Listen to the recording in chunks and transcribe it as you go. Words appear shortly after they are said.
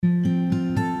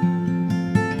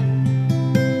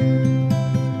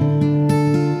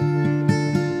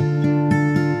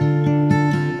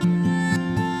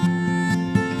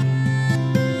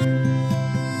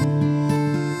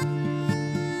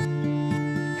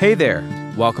Hey there,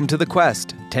 welcome to The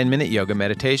Quest, 10-Minute Yoga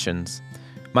Meditations.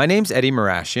 My name's Eddie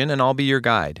Marashian, and I'll be your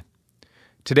guide.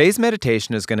 Today's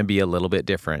meditation is going to be a little bit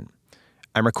different.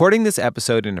 I'm recording this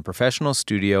episode in a professional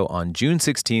studio on June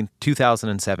 16,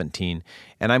 2017,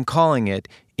 and I'm calling it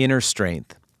Inner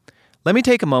Strength. Let me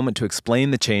take a moment to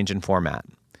explain the change in format.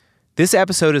 This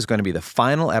episode is going to be the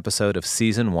final episode of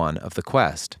Season 1 of The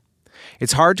Quest.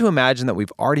 It's hard to imagine that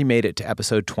we've already made it to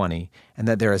episode 20 and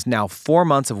that there is now 4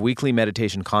 months of weekly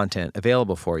meditation content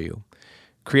available for you.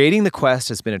 Creating The Quest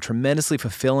has been a tremendously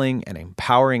fulfilling and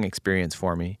empowering experience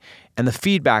for me, and the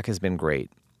feedback has been great.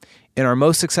 In our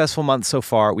most successful month so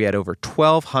far, we had over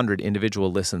 1,200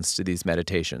 individual listens to these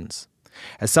meditations.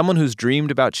 As someone who's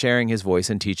dreamed about sharing his voice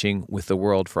and teaching with the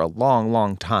world for a long,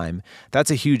 long time,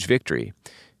 that's a huge victory.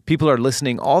 People are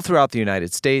listening all throughout the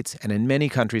United States and in many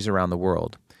countries around the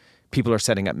world. People are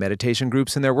setting up meditation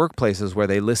groups in their workplaces where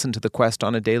they listen to The Quest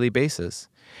on a daily basis.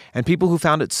 And people who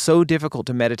found it so difficult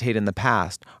to meditate in the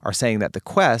past are saying that The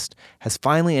Quest has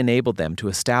finally enabled them to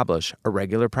establish a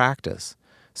regular practice.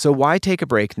 So why take a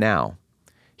break now?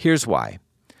 Here's why.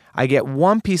 I get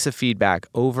one piece of feedback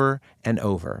over and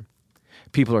over.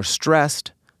 People are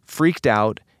stressed, freaked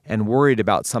out, and worried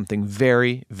about something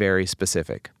very, very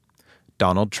specific.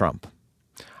 Donald Trump.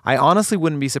 I honestly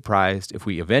wouldn't be surprised if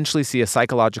we eventually see a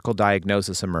psychological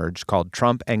diagnosis emerge called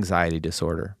Trump anxiety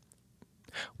disorder.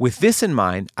 With this in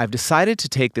mind, I've decided to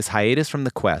take this hiatus from The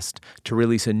Quest to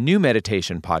release a new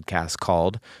meditation podcast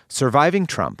called Surviving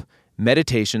Trump: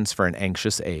 Meditations for an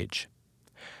Anxious Age.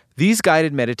 These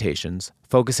guided meditations,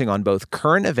 focusing on both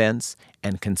current events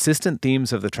and consistent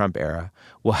themes of the Trump era,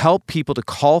 will help people to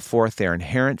call forth their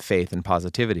inherent faith and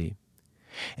positivity.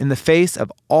 In the face of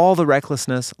all the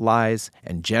recklessness, lies,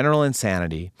 and general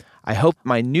insanity, I hope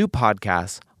my new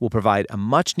podcast will provide a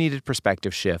much-needed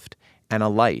perspective shift and a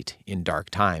light in dark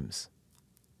times.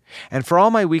 And for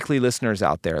all my weekly listeners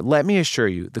out there, let me assure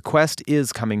you, The Quest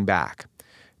is coming back.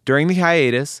 During the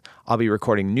hiatus, I'll be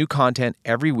recording new content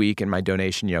every week in my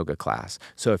donation yoga class.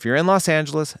 So if you're in Los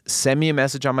Angeles, send me a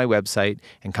message on my website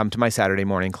and come to my Saturday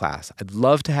morning class. I'd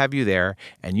love to have you there,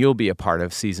 and you'll be a part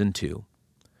of Season 2.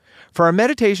 For our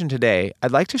meditation today,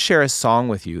 I'd like to share a song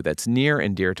with you that's near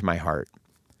and dear to my heart.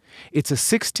 It's a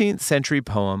 16th century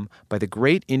poem by the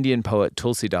great Indian poet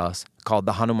Tulsidas called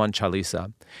the Hanuman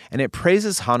Chalisa, and it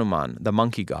praises Hanuman, the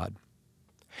monkey god.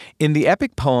 In the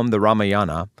epic poem, the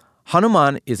Ramayana,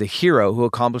 Hanuman is a hero who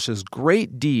accomplishes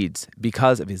great deeds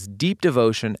because of his deep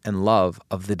devotion and love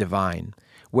of the divine.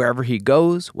 Wherever he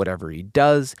goes, whatever he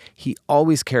does, he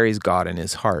always carries God in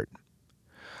his heart.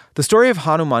 The story of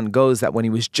Hanuman goes that when he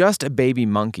was just a baby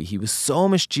monkey, he was so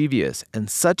mischievous and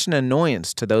such an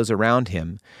annoyance to those around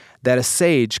him that a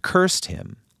sage cursed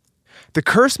him. The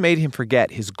curse made him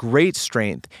forget his great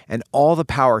strength and all the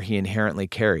power he inherently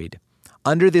carried.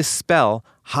 Under this spell,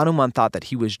 Hanuman thought that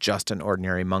he was just an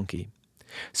ordinary monkey.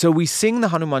 So we sing the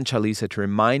Hanuman Chalisa to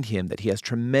remind him that he has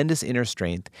tremendous inner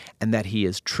strength and that he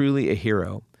is truly a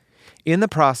hero. In the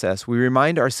process, we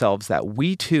remind ourselves that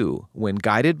we too, when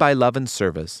guided by love and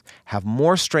service, have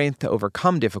more strength to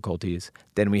overcome difficulties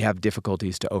than we have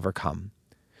difficulties to overcome.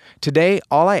 Today,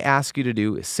 all I ask you to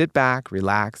do is sit back,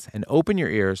 relax, and open your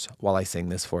ears while I sing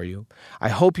this for you. I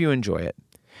hope you enjoy it.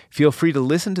 Feel free to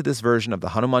listen to this version of the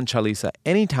Hanuman Chalisa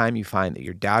anytime you find that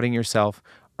you're doubting yourself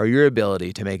or your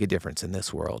ability to make a difference in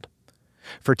this world.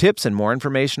 For tips and more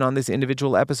information on this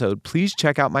individual episode, please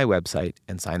check out my website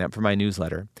and sign up for my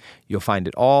newsletter. You'll find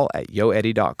it all at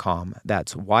yoeddie.com.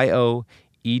 That's yoeddie.com.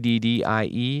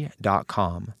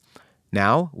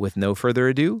 Now, with no further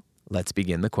ado, let's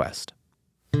begin the quest.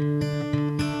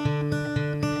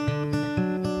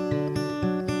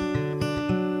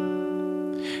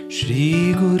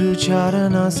 Shri Guru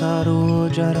Charana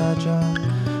Saroja Raja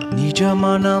Nija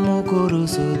Manamu Guru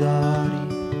Sudari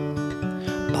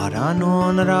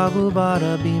Paranon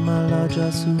Raghubara Bimala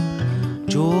Jasu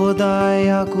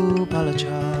Jodayaku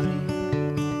Palachari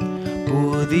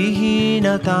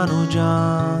Bodhihina Tanu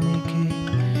Janike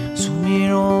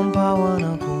Sumirom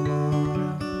Pavana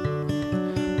Kumara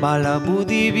Bala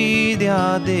Buddhi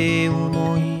Vidya Devu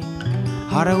Mohi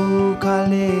Haravu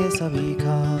Kale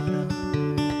Savikara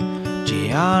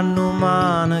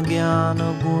Hanuman Gyana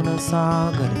Guna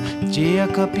Sagar Jaya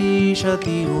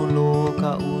Kapishati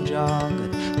Uloka Ujagar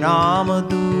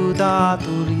Ramaduda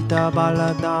Tulita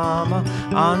Baladama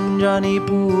Anjani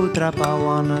Putra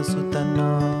Pavana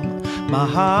Sutanama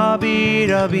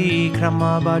Mahabira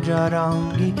Vikrama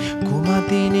Bajarangi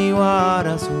Kumati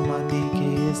Niwara Sumati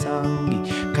Kesangi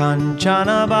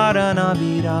Kanchana Varana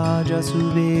Viraja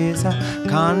Suvesa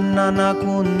Kannana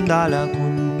Kundala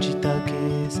Kunchita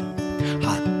Kesa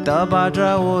श्वेतवज्र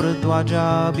और ध्वजा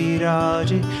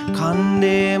विराजे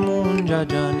खंडे मुंज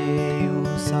जनेऊ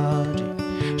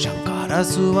साजे शंकर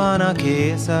सुवन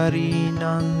केसरी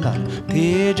नंदन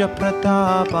तेज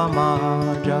प्रताप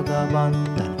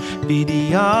महाजगवंदन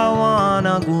विद्यावान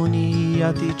गुणी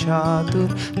अति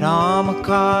चातुर राम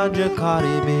काज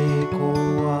करिबे को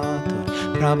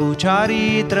आतुर प्रभु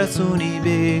चरित्र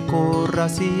सुनिबे को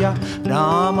रसिया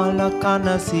राम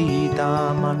लखन सीता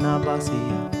मन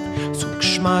बसिया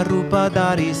सूक्ष्म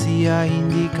रूपधारी सिया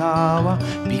हिंदिकावा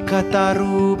विकट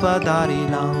रूपधारी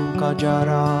लंका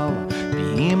जरावा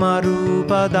भीम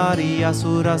रूपधारी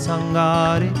असुर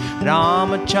संगारे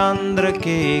रामचंद्र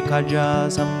के खजा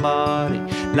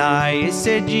संभारे लाए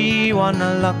से जीवन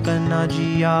लखन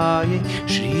जियाए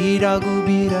श्री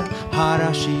रघुबीर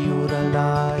हरषि उर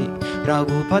लाए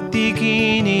रघुपति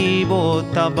कीनी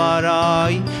बोत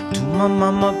बराई तुम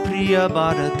मम प्रिय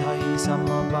भरतहि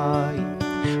समबाई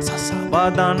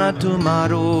ससवदन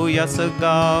तुम्हारो यस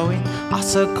गावे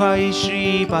अस कई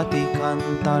श्रीपति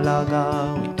कंत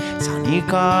लगावे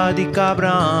सनिकादिक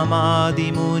ब्रह्मादि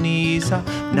मुनीसा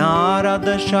नारद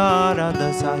शारद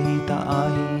सहित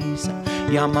अहिसा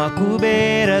यम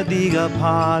कुबेर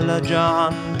दिगपाल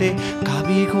जानते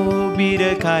कवि कबीर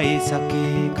कहि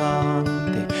सके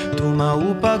कांते तुम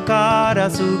उपकार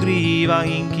सुग्रीव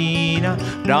कीना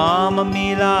राम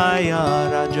मिलाया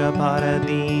रज भर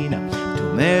दीना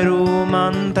मेरो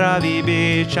मंत्र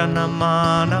विभीषण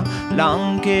माना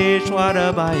लंकेश्वर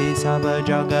भय सब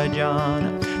जग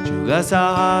जाना जुग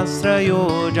सहस्र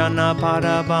योजन पर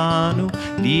भानु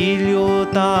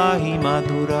लील्योताहि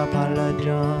मधुर फल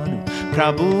जानु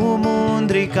प्रभु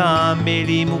मुद्रिका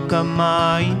मेली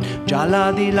मुखमाई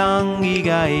जलादि लांगी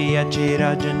गए अचेर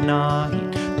जनाही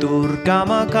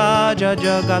दुर्गम काज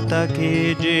जगत के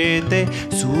जेते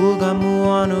सुगम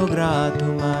अनुग्रह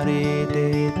तुम्हारे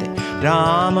देते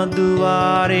राम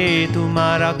दुआरे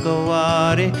तुम्हारा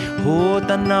कवारे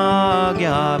होत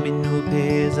नाग्या बिनु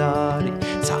भेजारे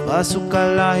सब सुख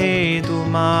लहे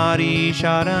तुम्हारी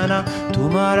शरण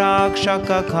तुम्हारा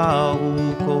रक्षक खाऊ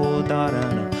को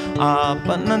दारण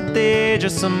आपन तेज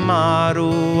समारो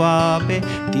आपे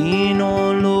तीनों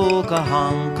लोक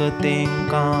हांकते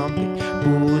कांपे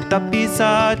भूत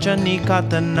पिशाच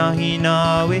निकट नहीं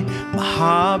नावे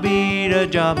महावीर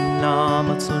जब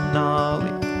नाम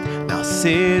सुनावे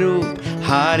नसेरो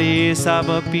हरे सब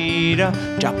पीरा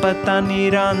जपत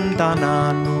निरंतर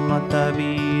हनुमत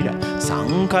वीरा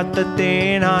संकट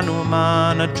तेन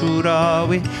हनुमान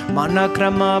चुरावे मन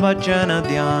क्रम वचन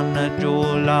ध्यान जो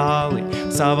लावे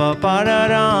सब पर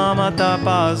राम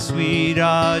तपस्वी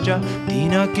राजा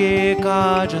दीन के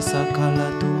काज सकल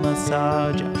तुम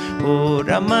साजा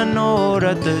और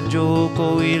मनोरथ जो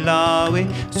कोई लावे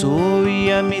सोई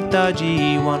अमित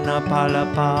जीवन फल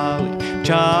पावे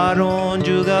चारों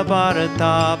जुग पर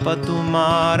ताप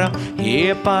तुम्हारा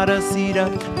हे पर सिर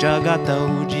जगत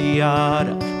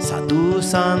उजियारा साधु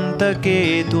संत के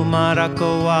तुम्हारा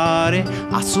कवारे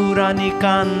असुर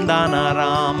निकंदन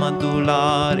राम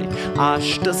दुलारे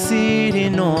अष्ट सिरि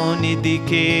नो निधि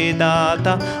के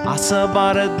दाता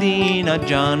असबर दीन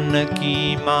जानकी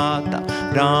माता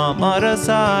राम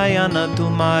रसायन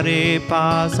तुम्हारे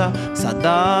पासा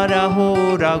सदा रहो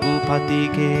रघुपति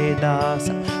के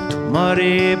दासा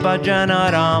तुम्हारे भजन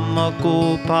राम को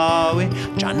पावे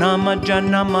जन्म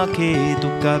जन्म के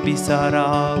दुख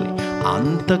बिसरावे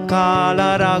अंत काल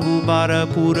रघुबर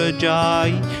पुर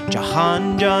जाई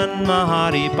जहान जन्म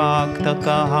हरि भक्त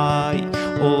कहाई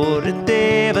और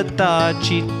देवता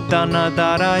चित्तन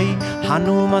धराई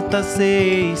हनुमत से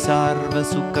सर्व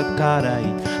सुख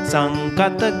कराई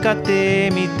संकट कटे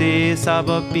मिटे सब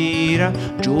पीरा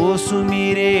जो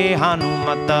सुमिरे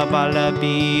हनुमत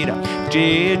बलबीरा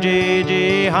जय जय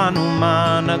जय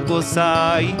हनुमान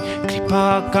गोसाई कृपा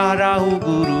करहु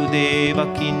गुरुदेव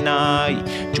की नाई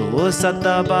जो सत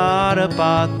बार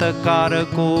पात कर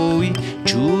कोई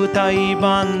छूतई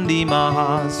बंदी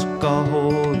महासुख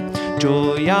होई जो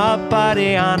या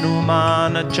पारे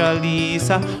हनुमान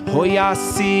चालीसा होया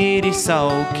सिरि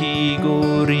सौखी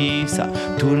गोरीसा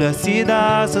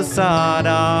तुलसीदास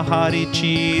सारा हरि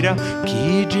चीरा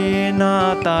कीजे ना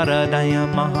तरदय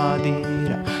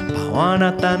महाधीरा भवन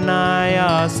तनया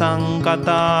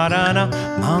संकटारण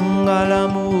मंगल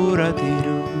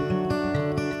मूर्तिरु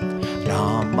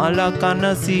राम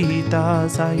लखन सीता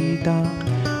सहिता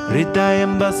हृदय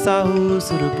बसहु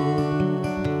सुरभु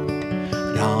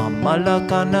राम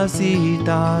लखन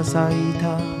सीता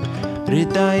सहिता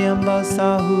हृदय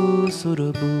बसहु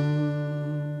सुरभु.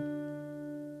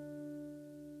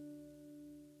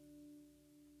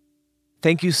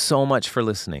 Thank you so much for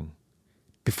listening.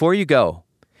 Before you go,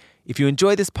 if you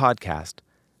enjoy this podcast,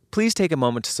 please take a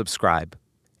moment to subscribe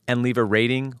and leave a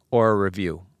rating or a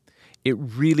review. It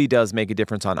really does make a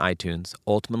difference on iTunes,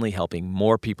 ultimately helping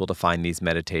more people to find these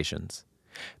meditations.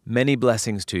 Many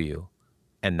blessings to you,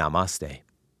 and namaste.